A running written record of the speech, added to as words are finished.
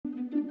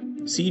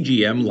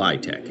Cgm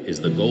Lytec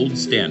is the gold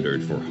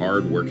standard for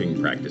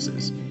hard-working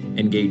practices.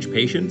 Engage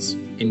patients,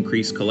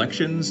 increase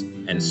collections,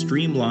 and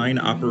streamline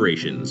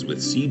operations with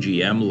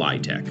Cgm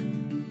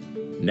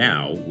Lytec.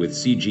 Now, with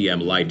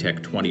Cgm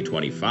Lytec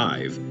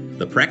 2025,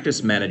 the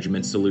practice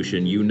management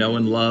solution you know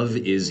and love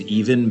is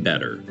even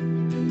better.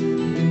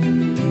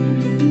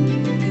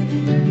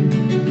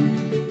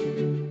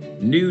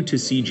 New to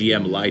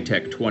Cgm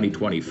Lytec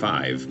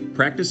 2025,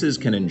 practices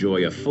can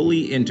enjoy a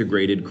fully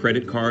integrated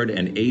credit card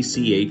and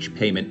ACH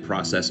payment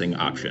processing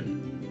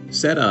option.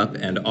 Set up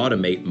and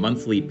automate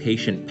monthly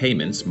patient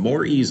payments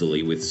more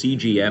easily with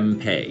Cgm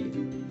Pay.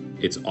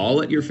 It's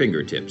all at your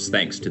fingertips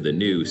thanks to the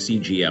new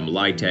Cgm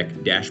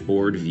Lytec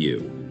dashboard view.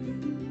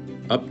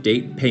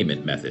 Update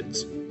payment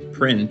methods.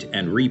 Print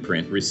and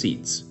reprint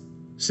receipts.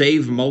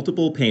 Save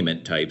multiple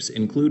payment types,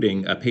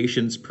 including a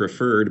patient's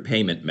preferred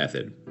payment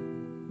method.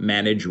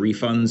 Manage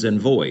refunds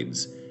and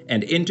voids,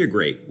 and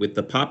integrate with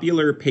the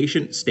popular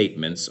patient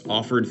statements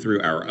offered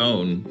through our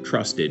own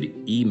trusted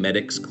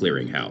eMedix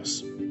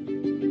clearinghouse.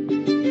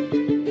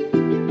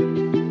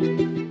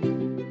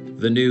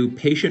 The new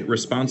Patient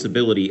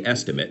Responsibility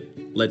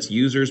Estimate lets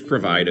users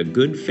provide a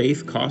good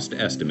faith cost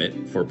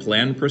estimate for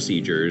planned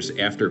procedures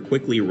after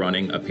quickly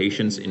running a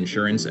patient's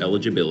insurance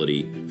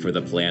eligibility for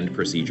the planned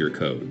procedure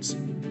codes.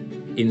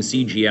 In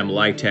Cgm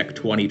Lytec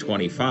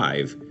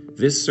 2025,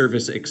 this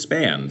service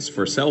expands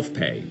for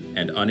self-pay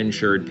and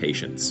uninsured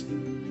patients.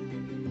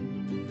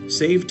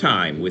 Save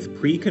time with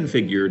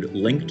pre-configured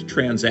linked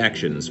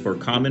transactions for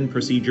common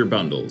procedure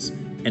bundles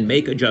and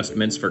make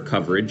adjustments for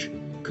coverage,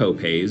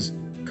 co-pays,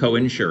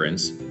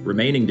 co-insurance,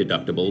 remaining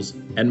deductibles,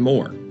 and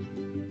more.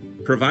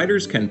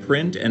 Providers can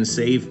print and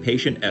save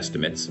patient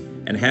estimates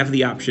and have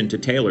the option to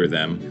tailor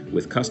them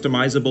with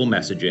customizable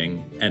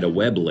messaging and a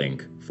web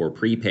link for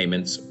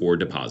prepayments or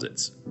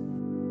deposits.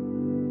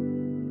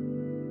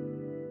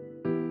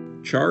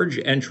 Charge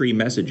entry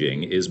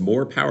messaging is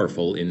more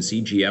powerful in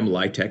Cgm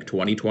Lytec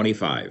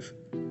 2025.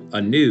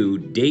 A new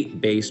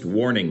date-based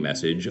warning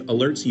message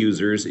alerts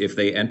users if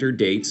they enter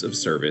dates of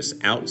service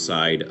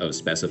outside of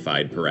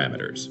specified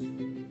parameters.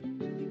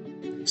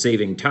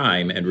 Saving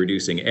time and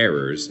reducing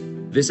errors,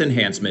 this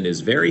enhancement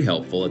is very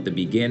helpful at the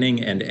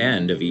beginning and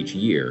end of each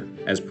year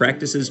as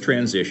practices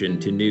transition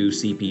to new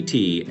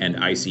CPT and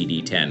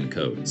ICD-10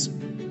 codes.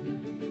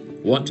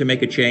 Want to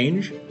make a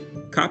change?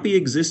 Copy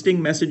existing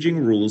messaging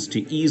rules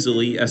to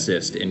easily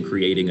assist in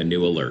creating a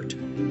new alert.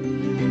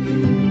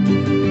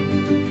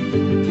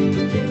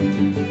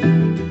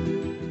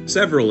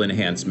 Several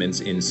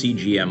enhancements in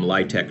Cgm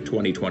Lytec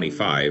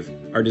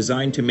 2025 are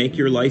designed to make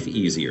your life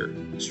easier,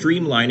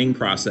 streamlining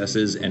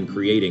processes and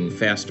creating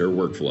faster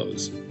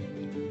workflows.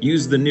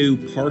 Use the new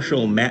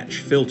partial match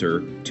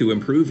filter to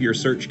improve your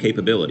search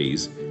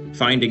capabilities,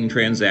 finding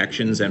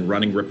transactions and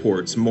running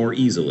reports more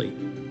easily.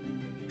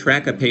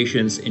 Track a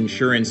patient's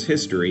insurance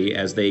history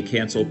as they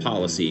cancel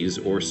policies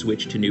or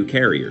switch to new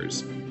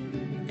carriers.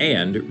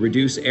 And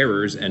reduce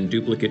errors and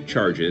duplicate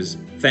charges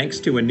thanks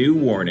to a new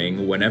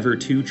warning whenever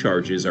two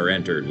charges are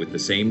entered with the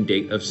same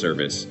date of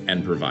service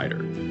and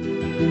provider.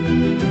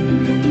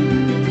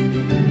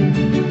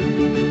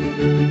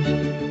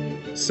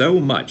 So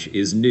much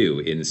is new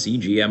in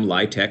Cgm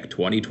Lytec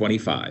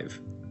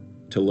 2025.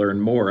 To learn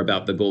more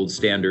about the gold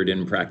standard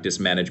in practice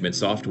management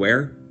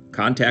software,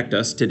 contact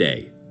us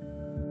today.